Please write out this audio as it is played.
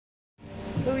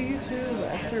So YouTube,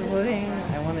 after voting,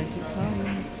 I wanted to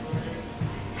come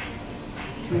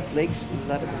to Blake's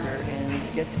Lotaburger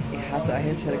and get a hot dog. I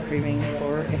just had a craving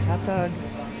for a hot dog,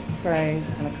 fries,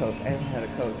 and a Coke. I haven't had a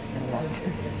Coke in a long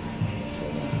time. So,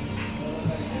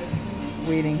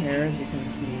 waiting here, as you can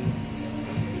see,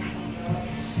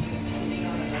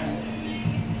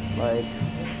 like,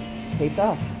 taped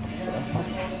off. So,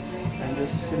 I'm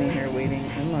just sitting here waiting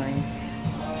in line.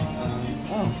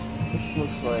 Oh, this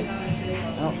looks like, I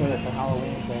don't think it's a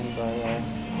Halloween thing, but,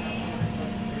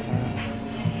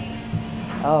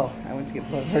 oh, I went to get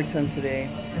blood work done today.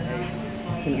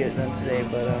 I couldn't get it done today,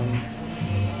 but,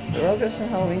 they're all dressed in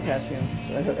Halloween costumes,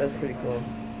 so I thought that was pretty cool.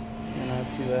 You know,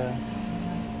 to,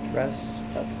 dress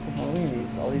up for Halloween.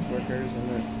 All these workers in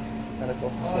this medical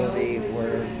facility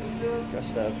were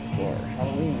dressed up for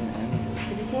Halloween, and it was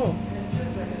pretty cool.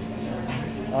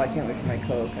 Oh, I can't wait for my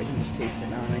Coke. I can just taste it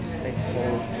now. Nice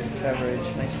cold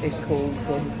beverage. Nice ice cold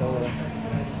Coca-Cola.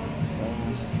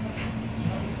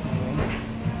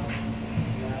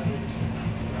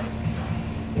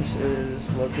 This is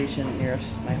the location nearest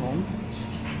my home.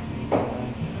 I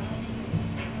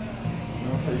don't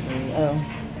know if there's any,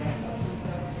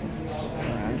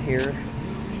 around here.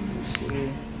 Let's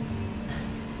see.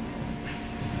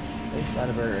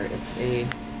 Lotaburger. It's a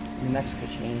New Mexico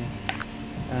chain.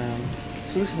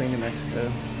 Exclusively New Mexico.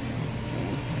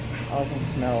 All I can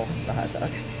smell the hot dog. I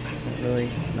can really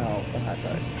smell the hot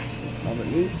dog. I can smell the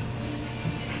meat.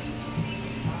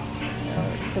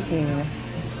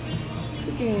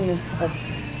 Cooking up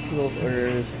people's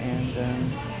orders, and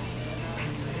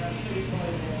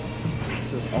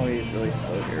this is always really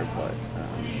slow here, but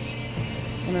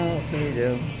you know, what can you do?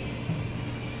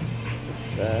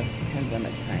 It's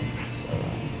pandemic time, so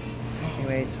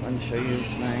anyway, just wanted to show you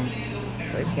my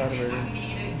Lotaburger.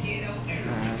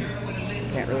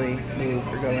 Can't really move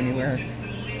or go anywhere.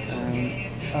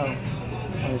 Oh,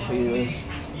 I want to show you this.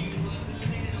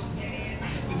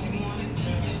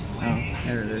 Oh,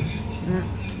 there it is.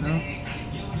 No. I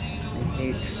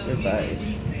hate goodbyes.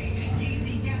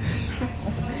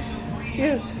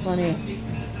 Yeah, it's funny.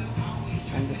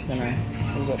 I'm just gonna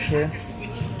move up here.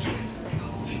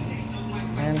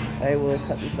 And I will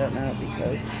cut this out now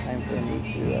because it's time for me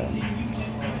to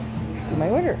do my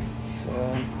order. So,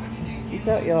 peace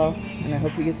out, y'all. And I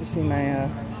hope you get to see my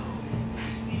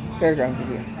fairground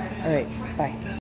video. Alright, bye.